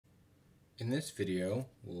In this video,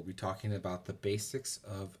 we'll be talking about the basics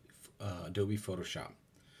of Adobe Photoshop.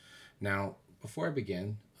 Now, before I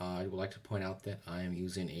begin, I would like to point out that I am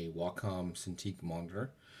using a Wacom Cintiq monitor,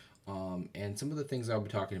 and some of the things I'll be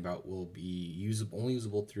talking about will be only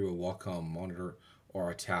usable through a Wacom monitor or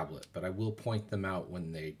a tablet, but I will point them out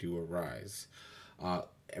when they do arise.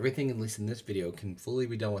 Everything, at least in this video, can fully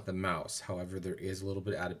be done with a mouse. However, there is a little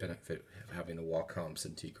bit added benefit of having a Wacom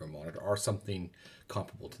Cintiq or monitor or something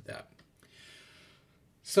comparable to that.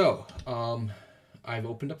 So, I've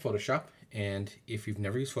opened up Photoshop, and if you've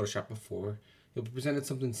never used Photoshop before, you'll be presented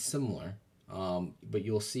something similar, but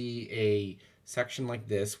you'll see a section like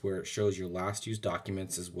this where it shows your last used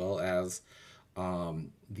documents as well as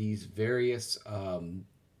these various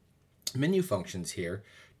menu functions here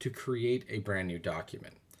to create a brand new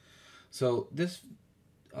document. So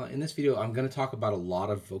in this video, I'm going to talk about a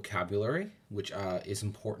lot of vocabulary, which is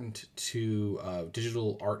important to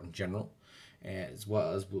digital art in general, as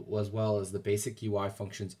well as the basic UI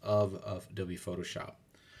functions of Adobe Photoshop.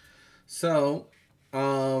 So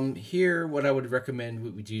here, what I would recommend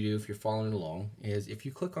what we do if you're following along is if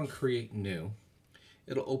you click on Create New,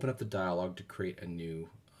 it'll open up the dialog to create a new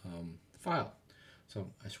file.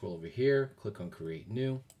 So I scroll over here, click on Create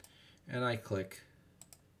New, and I click,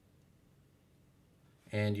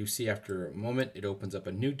 and you see after a moment it opens up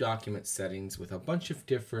a new document settings with a bunch of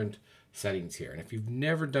different settings here. And if you've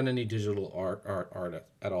never done any digital art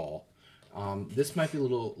at all, this might be a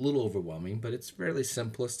little overwhelming, but it's fairly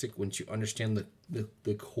simplistic once you understand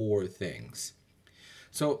the core things.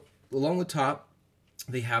 So along the top,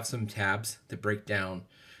 they have some tabs that break down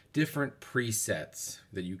different presets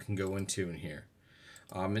that you can go into in here.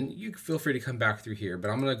 And you feel free to come back through here,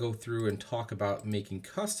 but I'm going to go through and talk about making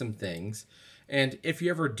custom things. And if you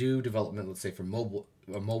ever do development, let's say for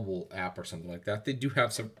a mobile app or something like that, they do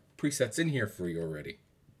have some presets in here for you already.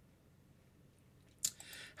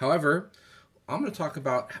 However, I'm going to talk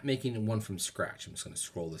about making one from scratch. I'm just going to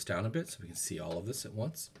scroll this down a bit so we can see all of this at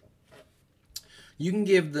once. You can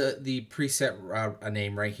give the preset a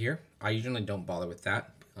name right here. I usually don't bother with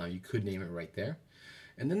that. You could name it right there.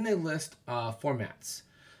 And then they list formats.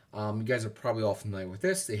 You guys are probably all familiar with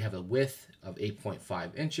this. They have a width of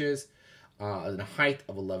 8.5 inches and a height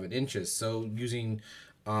of 11 inches. So using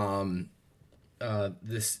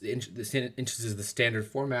this inches as the standard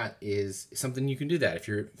format is something you can do that. If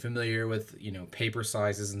you're familiar with paper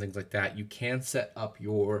sizes and things like that, you can set up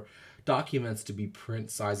your documents to be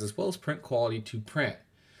print size as well as print quality to print.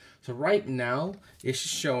 So right now it's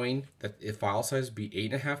showing that the file size would be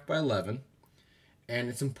 8.5 by 11. And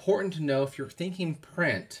it's important to know if you're thinking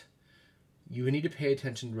print, you need to pay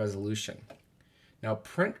attention to resolution. Now,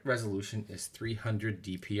 print resolution is 300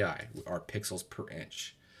 dpi, or pixels per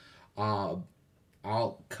inch. I'll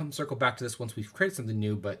circle back to this once we've created something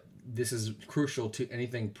new, but this is crucial to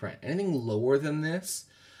anything print. Anything lower than this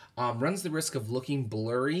runs the risk of looking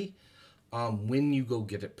blurry when you go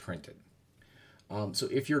get it printed. So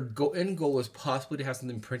if your end goal is possibly to have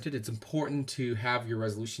something printed, it's important to have your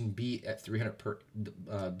resolution be at 300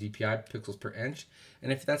 dpi, pixels per inch.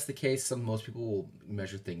 And if that's the case, most people will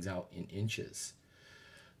measure things out in inches.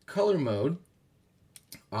 Color mode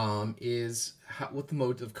is what the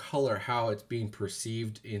mode of color, how it's being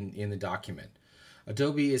perceived in the document.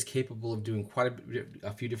 Adobe is capable of doing quite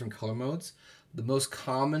a few different color modes. The most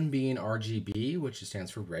common being RGB, which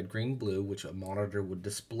stands for red, green, blue, which a monitor would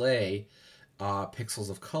display pixels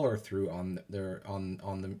of color through on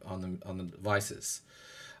the devices.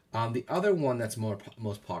 The other one that's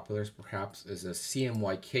most popular perhaps is a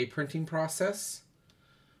CMYK printing process,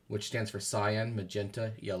 which stands for cyan,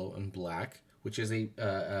 magenta, yellow, and black, which is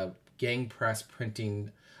a gang press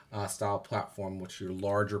printing style platform, which your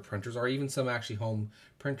larger printers or even some actually home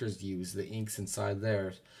printers use the inks inside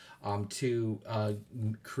theirs to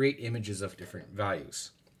create images of different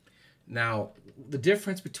values. Now, the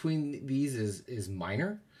difference between these is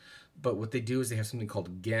minor, but what they do is they have something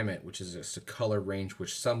called gamut, which is just a color range,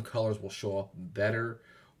 which some colors will show up better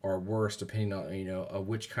or worse depending on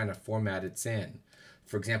which kind of format it's in.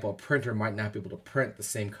 For example, a printer might not be able to print the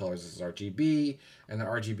same colors as RGB, and the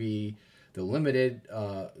RGB, the limited,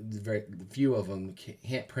 very few of them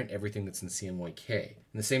can't print everything that's in CMYK.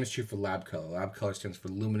 And the same is true for lab color. Lab color stands for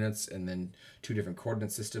luminance, and then two different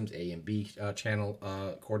coordinate systems, A and B channel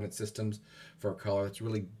coordinate systems for color. It's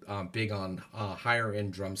really big on higher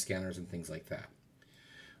end drum scanners and things like that.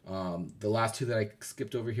 The last two that I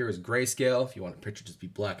skipped over here is grayscale, if you want a picture to just be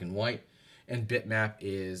black and white, and bitmap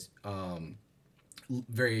is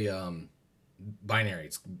very binary.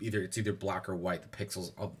 It's either black or white, the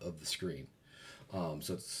pixels of the screen.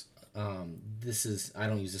 So it's I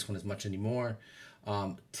don't use this one as much anymore.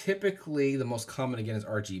 Typically, the most common again is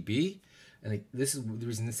RGB, and this is the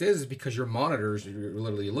reason this is because your monitors you're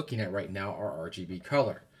literally looking at right now are RGB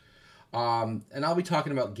color. And I'll be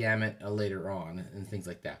talking about gamut later on and things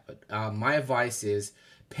like that. But my advice is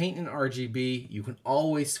paint in RGB. You can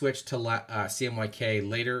always switch to CMYK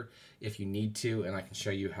later if you need to, and I can show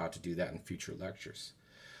you how to do that in future lectures.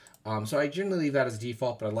 So I generally leave that as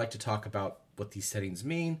default, but I'd like to talk about what these settings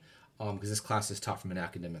mean because this class is taught from an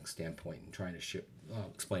academic standpoint and trying to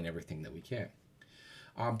explain everything that we can.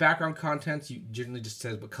 Background contents, you generally just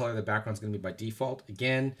says what color the background is going to be by default.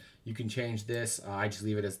 Again, you can change this. I just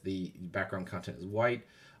leave it as the background content is white,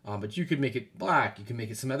 but you could make it black. You can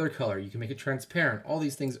make it some other color. You can make it transparent. All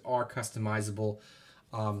these things are customizable.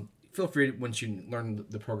 Feel free, once you learn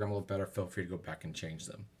the program a little better, feel free to go back and change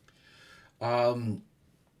them.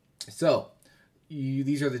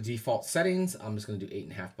 These are the default settings. I'm just going to do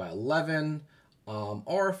 8.5 by 11.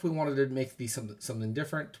 Or if we wanted to make these something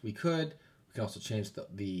different, we could. We can also change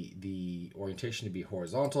the orientation to be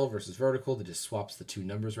horizontal versus vertical. That just swaps the two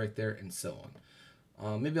numbers right there, and so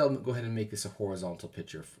on. Maybe I'll go ahead and make this a horizontal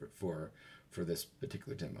picture for this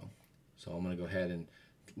particular demo. So I'm going to go ahead and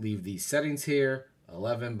leave these settings here.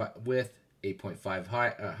 11 by width, 8.5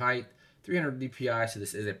 height, 300 dpi. So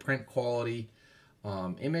this is a print quality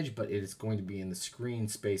image, but it is going to be in the screen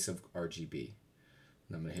space of RGB.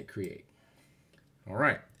 And I'm going to hit create. All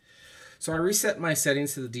right. So I reset my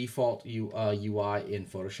settings to the default UI in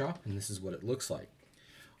Photoshop, and this is what it looks like.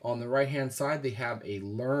 On the right-hand side, they have a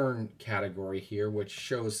Learn category here, which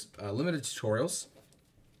shows limited tutorials.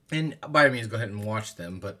 And by all means, go ahead and watch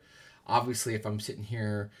them. But obviously, if I'm sitting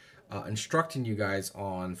here instructing you guys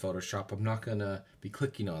on Photoshop, I'm not going to be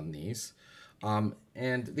clicking on these.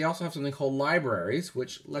 And they also have something called libraries,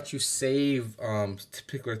 which lets you save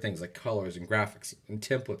particular things like colors and graphics and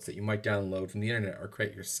templates that you might download from the internet or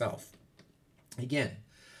create yourself. Again,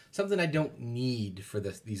 something I don't need for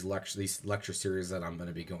these lecture series that I'm going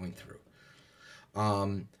to be going through.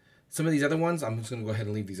 Some of these other ones, I'm just going to go ahead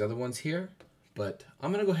and leave these other ones here, but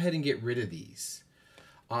I'm going to go ahead and get rid of these.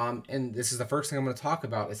 And this is the first thing I'm going to talk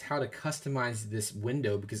about is how to customize this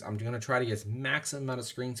window, because I'm going to try to get as maximum amount of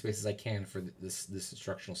screen space as I can for this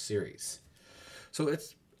instructional series. So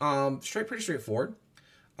it's pretty straightforward.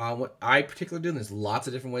 What I particularly do, and there's lots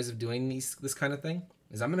of different ways of doing this kind of thing,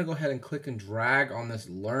 is I'm going to go ahead and click and drag on this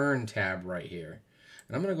Learn tab right here.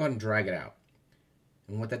 And I'm going to go ahead and drag it out.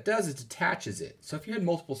 And what that does is detaches it. So if you had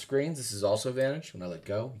multiple screens, this is also an advantage. When I let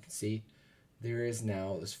go, you can see there is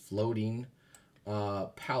now this floating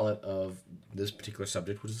palette of this particular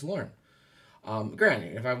subject, which is Learn.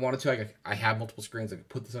 Granted, if I wanted to, I have multiple screens. I could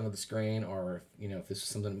put this onto the screen, or if this was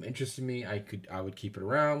something that interested me, I would keep it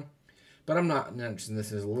around. But I'm not interested in this.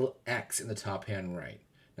 There's a little X in the top hand right.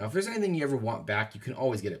 Now, if there's anything you ever want back, you can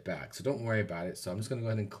always get it back. So don't worry about it. So I'm just going to go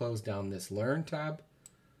ahead and close down this Learn tab.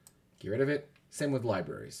 Get rid of it. Same with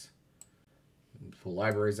libraries. Pull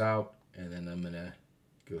libraries out, and then I'm going to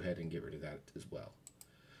go ahead and get rid of that as well.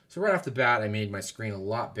 So right off the bat, I made my screen a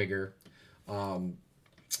lot bigger.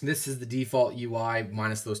 This is the default UI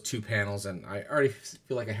minus those two panels, and I already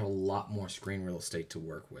feel like I have a lot more screen real estate to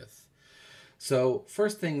work with. So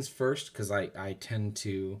first things first, because I tend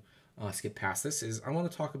to skip past this, is I want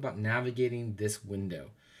to talk about navigating this window.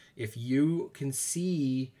 If you can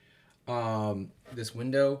see this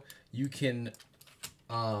window, you can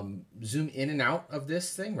zoom in and out of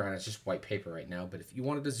this thing. Right, it's just white paper right now, but if you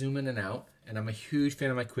wanted to zoom in and out, and I'm a huge fan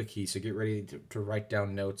of my quick key, so get ready to write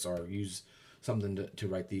down notes or use something to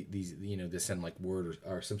write these this in like Word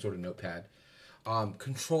or some sort of notepad.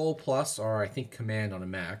 Control plus, or I think Command on a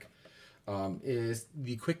Mac, is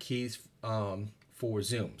the quick keys for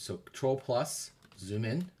zoom. So Control plus, zoom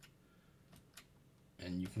in,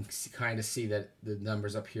 and you can kind of see that the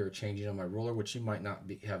numbers up here are changing on my ruler, which you might not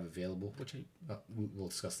have available, which we'll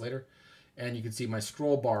discuss later. And you can see my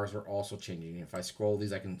scroll bars are also changing. If I scroll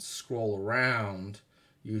these, I can scroll around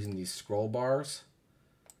using these scroll bars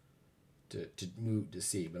to move to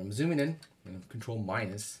see. But I'm zooming in, and Control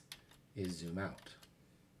minus is zoom out.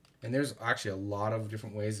 And there's actually a lot of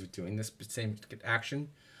different ways of doing this same action.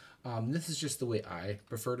 This is just the way I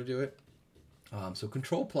prefer to do it. So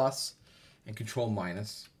Control plus and Control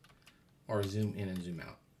minus are zoom in and zoom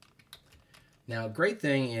out. Now, great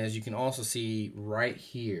thing is you can also see right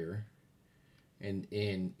here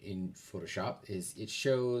in Photoshop is it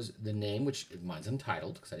shows the name, which mine's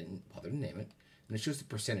untitled because I didn't bother to name it, and it shows the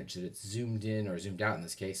percentage that it's zoomed in or zoomed out in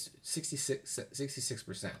this case,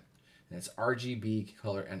 66%. And it's RGB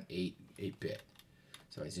color and 8-bit.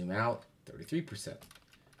 So I zoom out, 33%.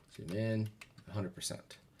 Zoom in, 100%.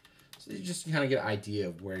 So you just kind of get an idea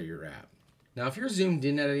of where you're at. Now, if you're zoomed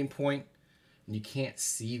in at any point, and you can't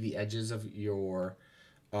see the edges of your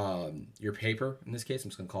paper. In this case, I'm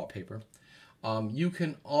just going to call it paper. You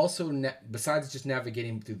can also, besides just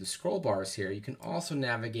navigating through the scroll bars here, you can also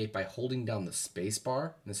navigate by holding down the space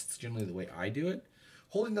bar. And this is generally the way I do it.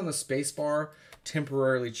 Holding down the space bar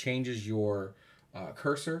temporarily changes your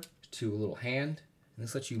cursor to a little hand. And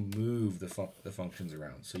this lets you move the functions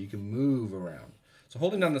around. So you can move around. So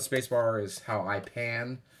holding down the space bar is how I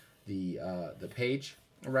pan the page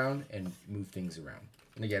around and move things around.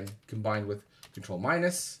 And again, combined with Control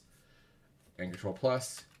minus and Control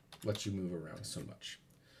plus, lets you move around so much.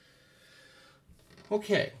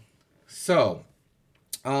 Okay, so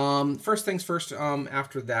first things first,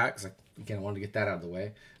 after that, because again, I wanted to get that out of the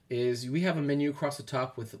way, is we have a menu across the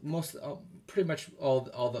top with pretty much all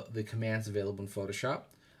the commands available in Photoshop.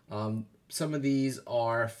 Some of these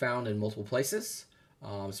are found in multiple places,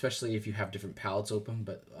 especially if you have different palettes open,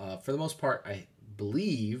 but for the most part, I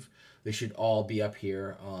believe they should all be up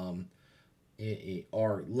here,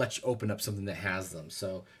 or let you open up something that has them.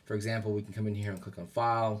 So, for example, we can come in here and click on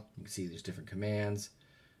File. You can see there's different commands,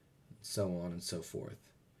 so on and so forth.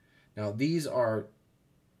 Now, these are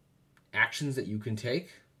actions that you can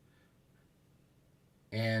take,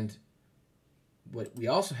 and what we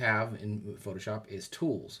also have in Photoshop is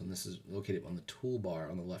tools, and this is located on the toolbar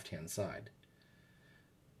on the left-hand side.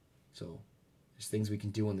 So, there's things we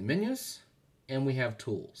can do on the menus, and we have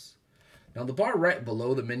tools. Now, the bar right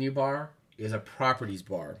below the menu bar is a properties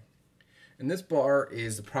bar. And this bar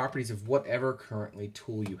is the properties of whatever currently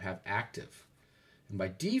tool you have active. And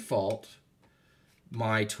by default,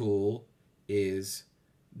 my tool is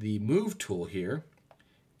the move tool here.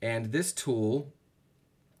 And this tool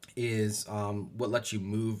is what lets you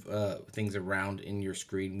move things around in your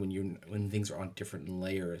screen when things are on different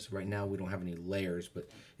layers. Right now we don't have any layers, but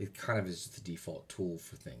it kind of is just the default tool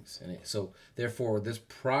for things. And so therefore this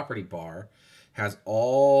property bar has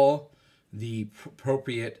all the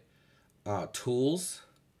appropriate tools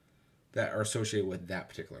that are associated with that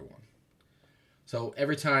particular one. So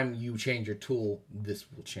every time you change your tool, this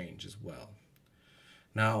will change as well.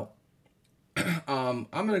 Now, I'm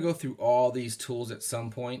going to go through all these tools at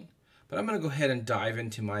some point, but I'm going to go ahead and dive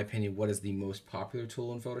into, my opinion, what is the most popular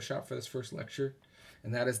tool in Photoshop for this first lecture,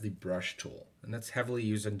 and that is the brush tool. And that's heavily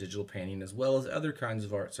used in digital painting as well as other kinds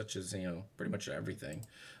of art, such as, pretty much everything,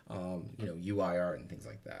 UI art and things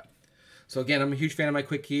like that. So again, I'm a huge fan of my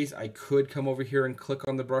quick keys. I could come over here and click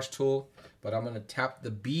on the brush tool, but I'm going to tap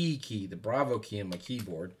the B key, the Bravo key on my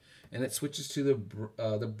keyboard, and it switches to the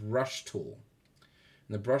brush tool.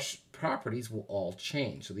 And the brush properties will all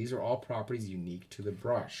change. So these are all properties unique to the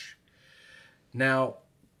brush. Now,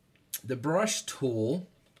 the brush tool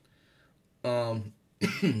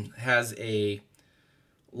has a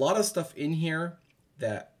lot of stuff in here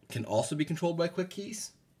that can also be controlled by quick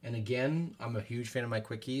keys. And again, I'm a huge fan of my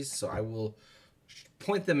quick keys, so I will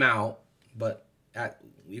point them out. But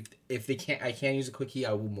if I can't use a quick key,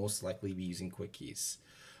 I will most likely be using quick keys.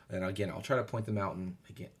 And again, I'll try to point them out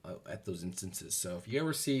at those instances. So if you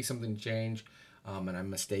ever see something change, and I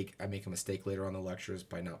make a mistake later on the lectures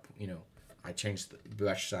by not, I changed the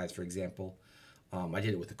brush size, for example. I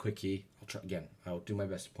did it with a quick key. I'll do my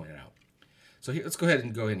best to point it out. So let's go ahead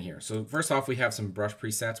and go in here. So first off, we have some brush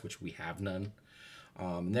presets, which we have none.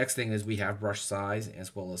 Next thing is we have brush size,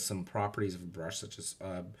 as well as some properties of a brush, such as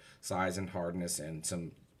size and hardness, and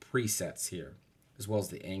some presets here, as well as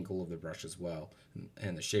the angle of the brush as well,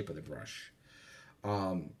 and the shape of the brush.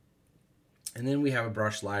 And then we have a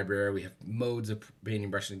brush library. We have modes of painting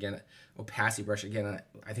brush, and again, opacity brush. Again,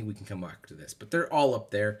 I think we can come back to this, but they're all up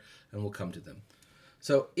there, and we'll come to them.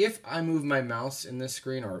 So if I move my mouse in this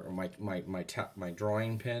screen, or my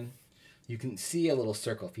drawing pen, you can see a little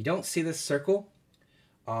circle. If you don't see this circle,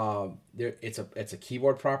 it's a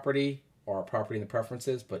keyboard property or a property in the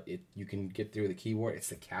preferences, but you can get through the keyboard. It's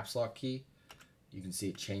the caps lock key. You can see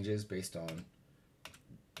it changes based on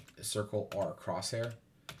a circle or a crosshair.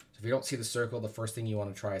 So if you don't see the circle, the first thing you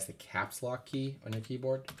want to try is the caps lock key on your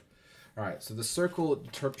keyboard. All right, so the circle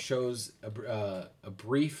shows a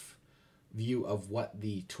brief view of what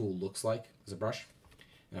the tool looks like as a brush.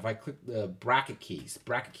 And if I click the bracket keys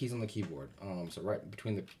on the keyboard, so right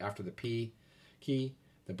between after the P key,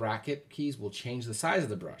 the bracket keys will change the size of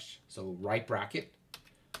the brush. So right bracket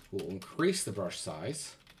will increase the brush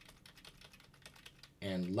size,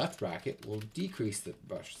 and left bracket will decrease the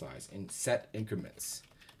brush size in set increments.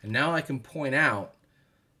 And now I can point out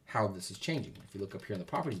how this is changing. If you look up here in the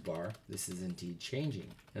properties bar, this is indeed changing.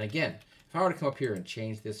 And again, if I were to come up here and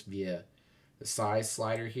change this via the size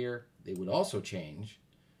slider here, they would also change,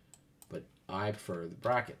 but I prefer the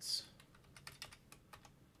brackets.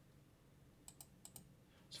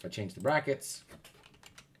 So If I change the brackets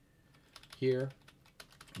here,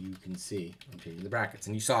 you can see I'm changing the brackets.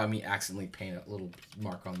 And you saw me accidentally paint a little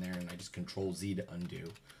mark on there, and I just Control Z to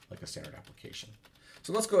undo like a standard application.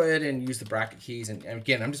 So let's go ahead and use the bracket keys. And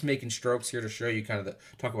again, I'm just making strokes here to show you kind of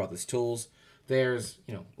talk about these tools. There's,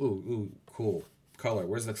 you know, ooh, cool color.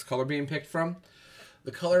 Where's this color being picked from?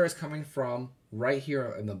 The color is coming from right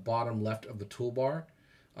here in the bottom left of the toolbar.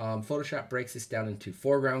 Photoshop breaks this down into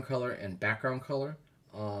foreground color and background color.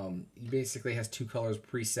 It basically has two colors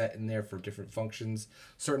preset in there for different functions.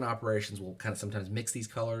 Certain operations will kind of sometimes mix these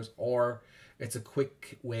colors, or it's a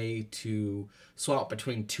quick way to swap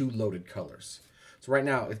between two loaded colors. So right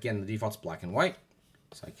now, again, the default's black and white.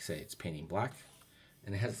 So I can say it's painting black.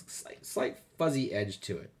 And it has a slight fuzzy edge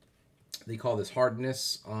to it. They call this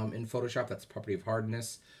hardness in Photoshop. That's the property of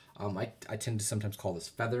hardness. I tend to sometimes call this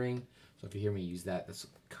feathering. So if you hear me use that, that's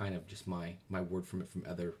kind of just my word from it from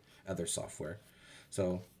other software.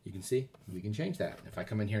 So you can see we can change that. If I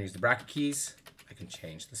come in here and use the bracket keys, I can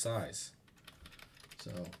change the size.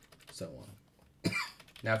 So on.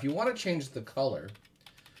 Now, if you want to change the color,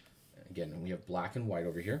 again, we have black and white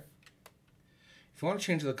over here. If you want to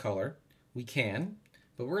change the color, we can,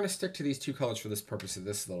 but we're going to stick to these two colors for this purpose of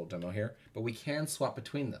this little demo here. But we can swap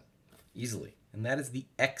between them easily, and that is the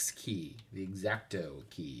X key, the X-Acto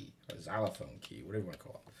key, or xylophone key, whatever you want to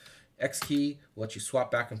call it. X key will let you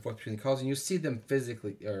swap back and forth between the colors, and you'll see them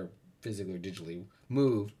physically or digitally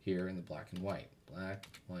move here in the black and white. Black,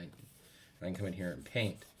 white, and I can come in here and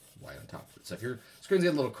paint white on top of it. So if your screens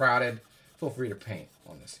get a little crowded, feel free to paint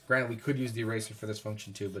on this. Granted, we could use the eraser for this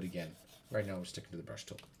function too, but again, right now we're sticking to the brush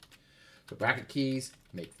tool. So bracket keys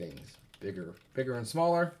make things bigger and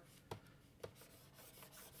smaller.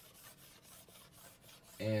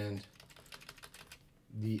 And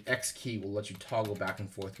the X key will let you toggle back and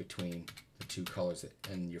forth between the two colors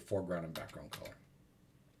and your foreground and background color.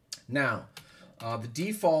 Now, the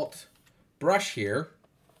default brush here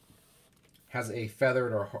has a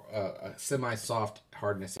feathered or a semi-soft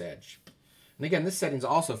hardness edge. And again, this setting is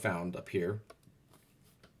also found up here.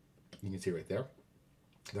 You can see right there.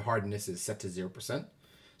 The hardness is set to 0%.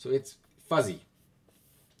 So it's fuzzy,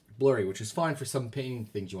 blurry, which is fine for some painting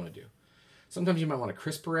things you want to do. Sometimes you might want a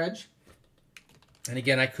crisper edge. And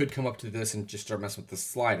again, I could come up to this and just start messing with the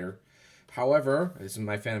slider. However, this is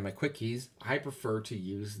my fan of my quick keys. I prefer to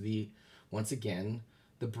use once again,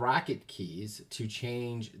 the bracket keys to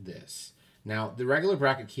change this. Now, the regular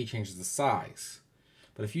bracket key changes the size.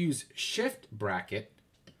 But if you use Shift bracket,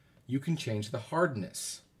 you can change the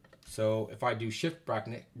hardness. So if I do Shift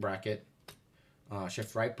bracket,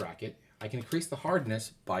 Shift right bracket, I can increase the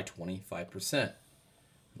hardness by 25%.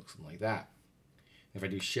 Looks like that. If I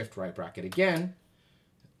do Shift right bracket again,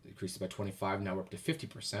 it increases by 25. Now we're up to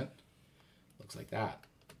 50%. Looks like that.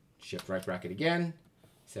 Shift right bracket again,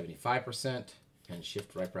 75%, and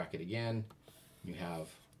Shift right bracket again. You have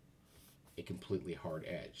a completely hard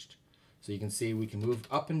edged. So you can see we can move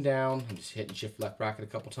up and down. I'm just hitting Shift left bracket a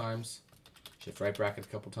couple times, Shift right bracket a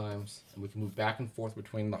couple times, and we can move back and forth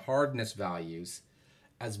between the hardness values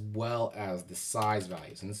as well as the size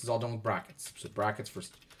values. And this is all done with brackets. So brackets for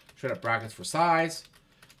straight up brackets for size,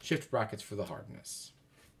 Shift brackets for the hardness,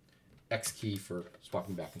 X key for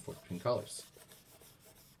swapping back and forth between colors.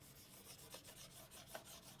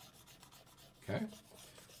 Okay.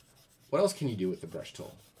 What else can you do with the brush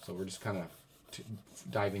tool? So we're just kind of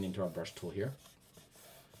diving into our brush tool here.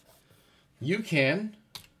 You can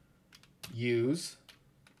use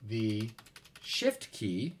the Shift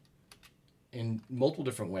key in multiple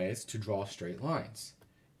different ways to draw straight lines.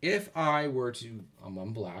 If I were to, I'm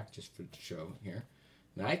on black just for show here,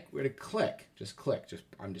 and I were to click,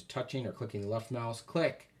 I'm just touching or clicking the left mouse,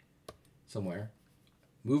 click somewhere,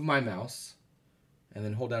 move my mouse, and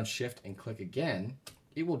then hold down Shift and click again,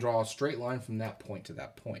 it will draw a straight line from that point to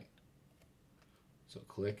that point. So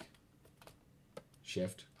click,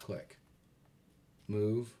 Shift, click,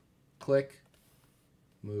 move, click,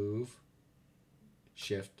 move,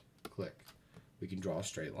 Shift, click. We can draw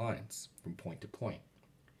straight lines from point to point.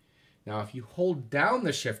 Now if you hold down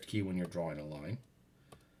the Shift key when you're drawing a line,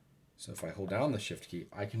 so if I hold down the Shift key,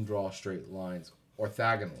 I can draw straight lines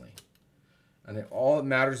orthogonally. And then all that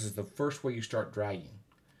matters is the first way you start dragging.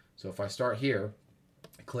 So if I start here,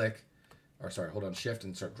 click, or sorry, hold on Shift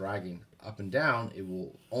and start dragging up and down, it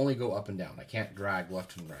will only go up and down. I can't drag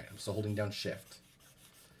left and right. I'm still holding down Shift.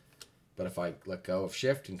 But if I let go of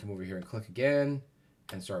Shift and come over here and click again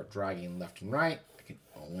and start dragging left and right, I can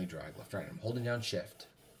only drag left and right. I'm holding down Shift.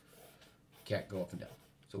 Can't go up and down.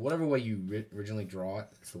 So whatever way you originally draw it,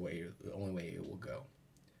 it's the only way it will go.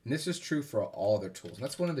 And this is true for all other tools. And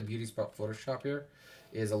that's one of the beauties about Photoshop here,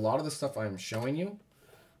 is a lot of the stuff I'm showing you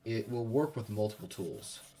it will work with multiple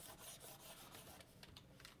tools.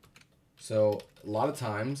 So a lot of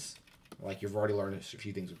times, like you've already learned a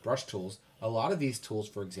few things with brush tools, a lot of these tools,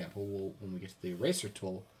 for example, when we get to the eraser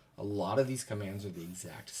tool, a lot of these commands are the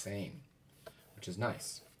exact same, which is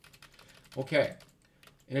nice. Okay,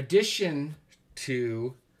 in addition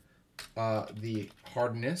to the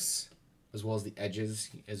hardness, as well as the edges,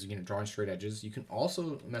 as you know, drawing straight edges, you can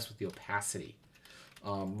also mess with the opacity.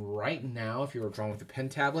 Right now, if you were drawing with a pen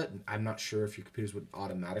tablet, I'm not sure if your computers would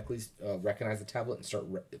automatically recognize the tablet and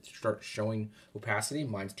start showing opacity.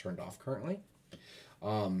 Mine's turned off currently,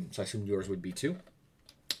 so I assume yours would be too.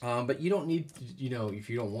 But you don't need, if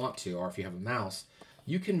you don't want to, or if you have a mouse,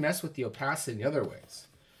 you can mess with the opacity in other ways.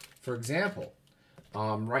 For example,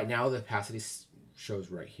 right now the opacity shows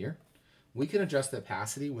right here. We can adjust the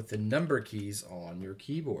opacity with the number keys on your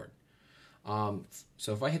keyboard.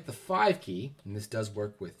 So if I hit the 5 key, and this does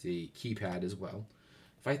work with the keypad as well,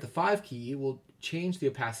 if I hit the 5 key, it will change the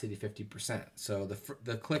opacity to 50%. So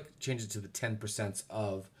the click changes to the 10%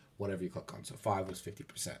 of whatever you click on. So 5 was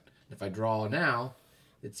 50%. And if I draw now,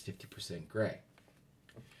 it's 50% gray.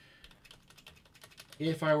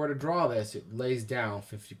 If I were to draw this, it lays down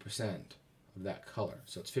 50% of that color.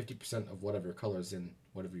 So it's 50% of whatever color is in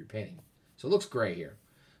whatever you're painting. So it looks gray here,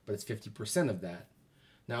 but it's 50% of that.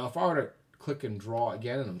 Now, if I were to click and draw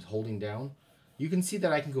again, and I'm holding down, you can see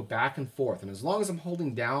that I can go back and forth. And as long as I'm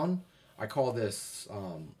holding down, I call this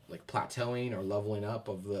like plateauing or leveling up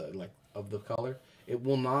of the color. It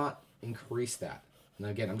will not increase that. And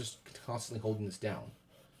again, I'm just constantly holding this down.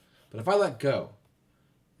 But if I let go,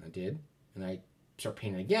 I did, and I start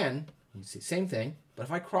painting again, you see same thing. But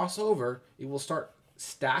if I cross over, it will start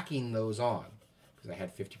stacking those on because I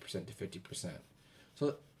had 50% to 50%.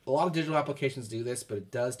 So a lot of digital applications do this, but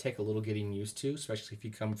it does take a little getting used to, especially if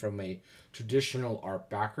you come from a traditional art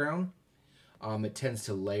background. It tends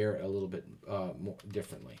to layer a little bit more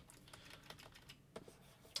differently.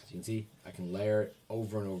 As you can see, I can layer it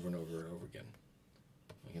over and over and over and over again.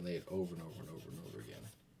 I can lay it over and over and over and over again.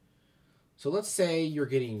 So let's say you're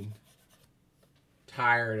getting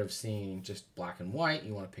tired of seeing just black and white.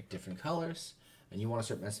 You want to pick different colors, and you want to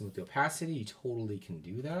start messing with the opacity. You totally can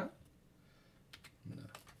do that. I'm going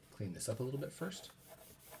to clean this up a little bit first.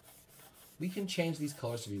 We can change these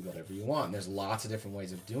colors to be whatever you want. And there's lots of different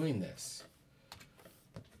ways of doing this.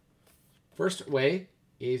 First way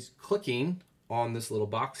is clicking on this little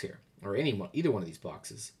box here, or either one of these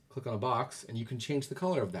boxes. Click on a box, and you can change the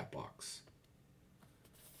color of that box.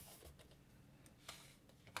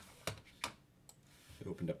 It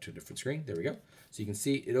opened up to a different screen. There we go. So you can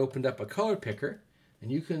see it opened up a color picker,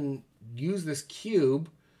 and you can use this cube,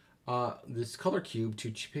 this color cube,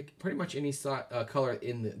 to pick pretty much any color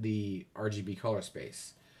in the RGB color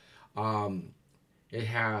space. It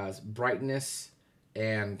has brightness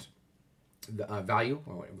and value,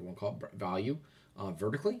 or whatever you want to call it, value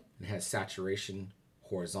vertically. It has saturation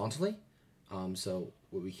horizontally. So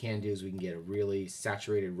what we can do is we can get a really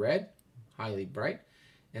saturated red, highly bright,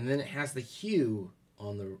 and then it has the hue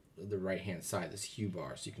on the right hand side, this hue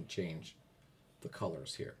bar, so you can change the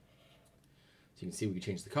colors here. So you can see we can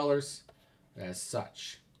change the colors as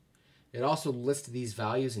such. It also lists these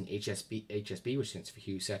values in HSB, which stands for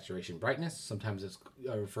hue, saturation, brightness. Sometimes it's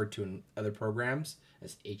referred to in other programs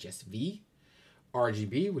as HSV.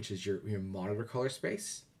 RGB, which is your monitor color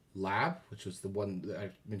space. Lab, which was the one that I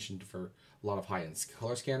mentioned for a lot of high-end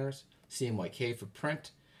color scanners. CMYK for print.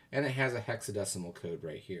 And it has a hexadecimal code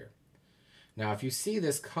right here. Now, if you see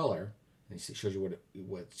this color, and it shows you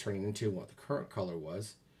what it's turning into and what the current color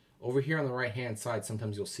was, over here on the right-hand side,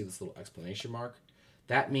 sometimes you'll see this little exclamation mark.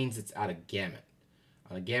 That means it's out of gamut.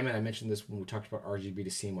 On a gamut, I mentioned this when we talked about RGB to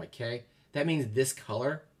CMYK. That means this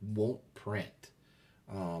color won't print.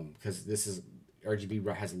 Because this is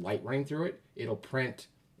RGB has light running through it, it'll print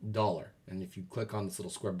duller. And if you click on this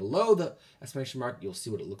little square below the exclamation mark, you'll see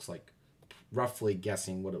what it looks like, roughly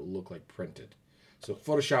guessing what it will look like printed. So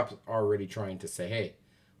Photoshop's already trying to say, hey,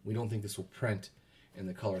 we don't think this will print in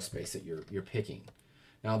the color space that you're picking.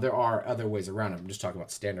 Now, there are other ways around it. I'm just talking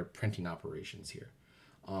about standard printing operations here.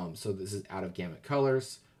 So this is out of gamut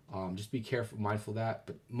colors. Just be careful, mindful of that.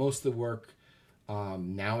 But most of the work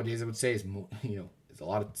nowadays, I would say, is there's a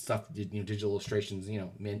lot of stuff, digital illustrations,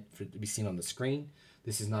 meant to be seen on the screen.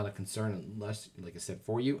 This is not a concern unless, like I said,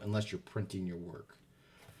 for you, unless you're printing your work.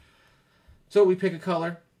 So we pick a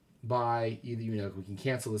color by either, we can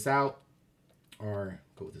cancel this out or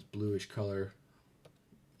go with this bluish color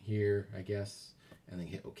here, I guess, and then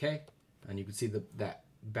hit OK. And you can see that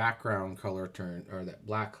background color that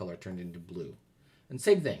black color turned into blue. And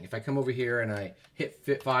same thing, if I come over here and I hit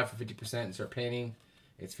 5 for 50% and start painting,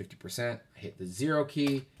 it's 50%. I hit the 0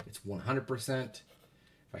 key, it's 100%. If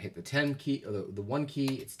I hit the 10 key, or the 1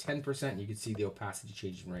 key, it's 10%. You can see the opacity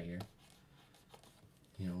changing right here.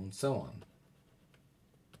 You know, and so on.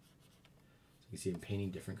 So you can see I'm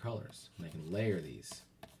painting different colors. And I can layer these.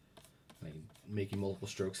 I can make multiple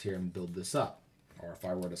strokes here and build this up. Or if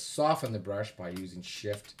I were to soften the brush by using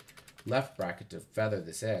Shift left bracket to feather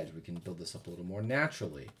this edge, we can build this up a little more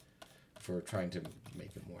naturally if we're trying to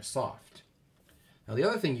make it more soft. Now the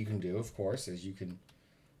other thing you can do, of course, is you can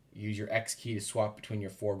use your X key to swap between your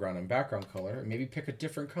foreground and background color, and maybe pick a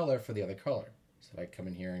different color for the other color. So if I come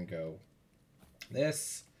in here and go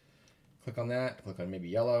this, click on that, click on maybe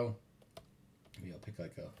yellow. Maybe I'll pick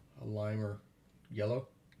like a lime or yellow.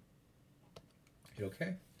 Hit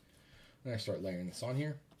OK. And I start layering this on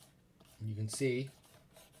here. And you can see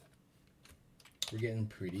we're getting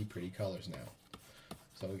pretty colors now.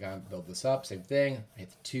 So we gotta build this up, same thing. I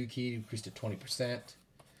hit the 2 key, increase to 20%.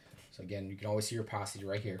 So again, you can always see your opacity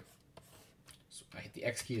right here. So I hit the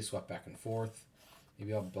X key to swap back and forth.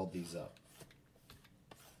 Maybe I'll build these up.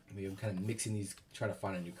 Maybe I'm kind of mixing these, try to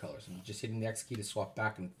find a new color. So I'm just hitting the X key to swap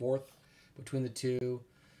back and forth between the two.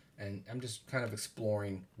 And I'm just kind of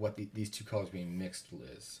exploring what these two colors being mixed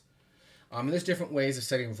is. There's different ways of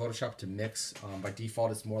setting Photoshop to mix. By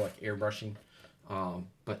default, it's more like airbrushing.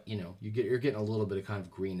 But you know, you're getting a little bit of kind of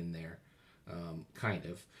green in there,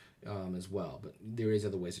 as well. But there is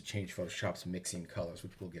other ways to change Photoshop's mixing colors,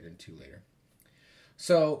 which we'll get into later.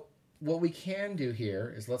 So what we can do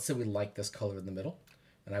here is, let's say we like this color in the middle,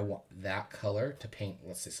 and I want that color to paint,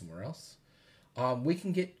 let's say, somewhere else. We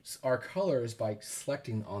can get our colors by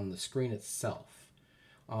selecting on the screen itself.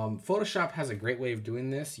 Photoshop has a great way of doing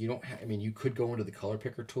this. You don't I mean, you could go into the color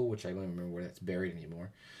picker tool, which I don't even remember where that's buried anymore.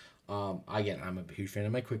 Again, I'm a huge fan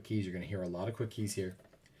of my quick keys. You're going to hear a lot of quick keys here.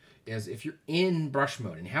 Is if you're in brush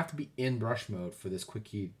mode, and you have to be in brush mode for this quick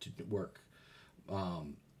key to work,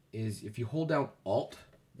 is if you hold down Alt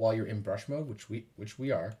while you're in brush mode, which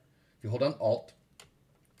we are. If you hold down Alt,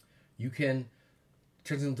 you can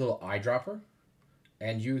turn it into a little eyedropper,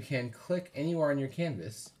 and you can click anywhere on your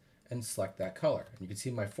canvas and select that color. And you can see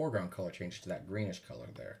my foreground color change to that greenish color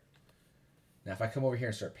there. Now if I come over here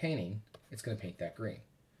and start painting, it's going to paint that green.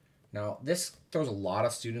 Now this throws a lot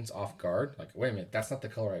of students off guard. Like, wait a minute, that's not the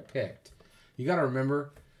color I picked. You got to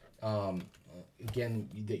remember, again,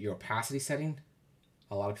 that your opacity setting,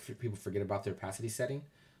 a lot of people forget about their opacity setting.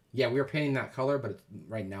 Yeah, we were painting that color, but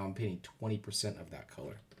right now I'm painting 20% of that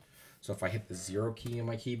color. So if I hit the 0 key on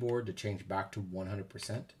my keyboard to change back to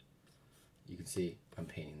 100%, you can see I'm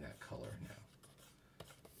painting that color now.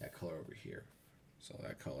 That color over here. So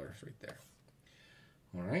that color is right there.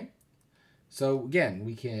 All right. So again,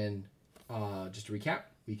 we can, just to recap,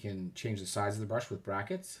 we can change the size of the brush with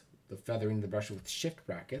brackets, the feathering of the brush with shift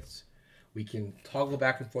brackets. We can toggle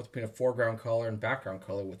back and forth between a foreground color and background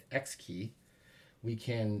color with X key. We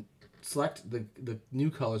can select the new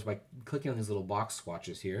colors by clicking on these little box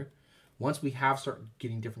swatches here. Once we have started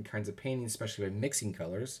getting different kinds of painting, especially by mixing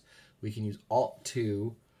colors, we can use Alt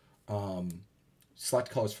to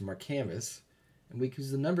select colors from our canvas, and we can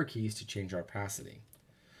use the number keys to change our opacity.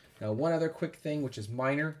 Now, one other quick thing, which is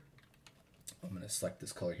minor, I'm going to select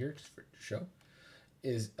this color here just for to show,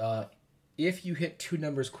 is if you hit 2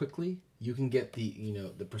 numbers quickly, you can get the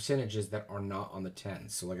the percentages that are not on the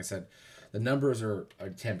 10s. So like I said, the numbers are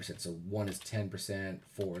 10%. So 1 is 10%,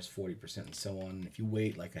 4 is 40%, and so on. If you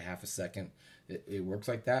wait like a half a second, it works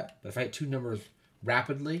like that. But if I hit 2 numbers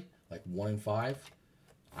rapidly, like 1 and 5,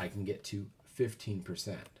 I can get to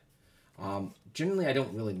 15%. Generally, I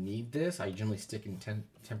don't really need this. I generally stick in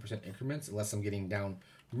 10% increments unless I'm getting down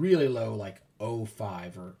really low, like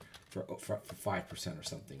 0.5 or for 5% or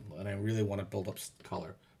something. And I really want to build up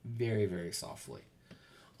color very, very softly.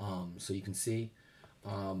 So you can see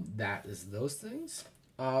that is those things.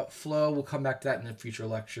 Flow, we'll come back to that in a future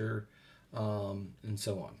lecture, and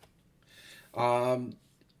so on.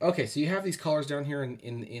 Okay, so you have these colors down here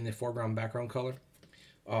in the foreground background color.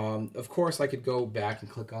 Of course, I could go back and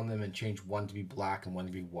click on them and change one to be black and one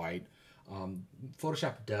to be white.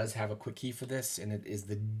 Photoshop does have a quick key for this, and it is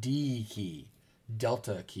the D key,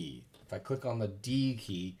 Delta key. If I click on the D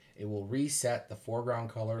key, it will reset the foreground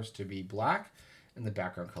colors to be black and the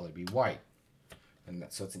background color to be white. And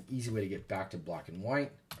so it's an easy way to get back to black and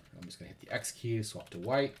white. I'm just going to hit the X key to swap to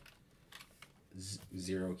white.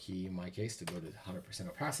 0 key in my case to go to 100%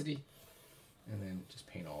 opacity. And then just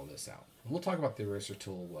paint all of this out. And we'll talk about the eraser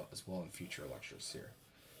tool as well in future lectures here.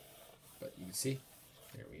 But you can see,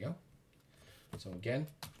 there we go. So again,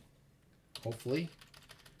 hopefully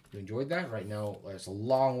you enjoyed that. Right now, there's a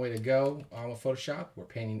long way to go with Photoshop. We're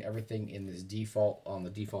painting everything in this default, on the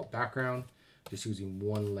default background. just using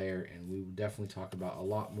one layer, and we will definitely talk about a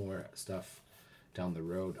lot more stuff down the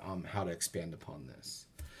road on how to expand upon this.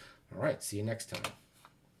 All right, see you next time.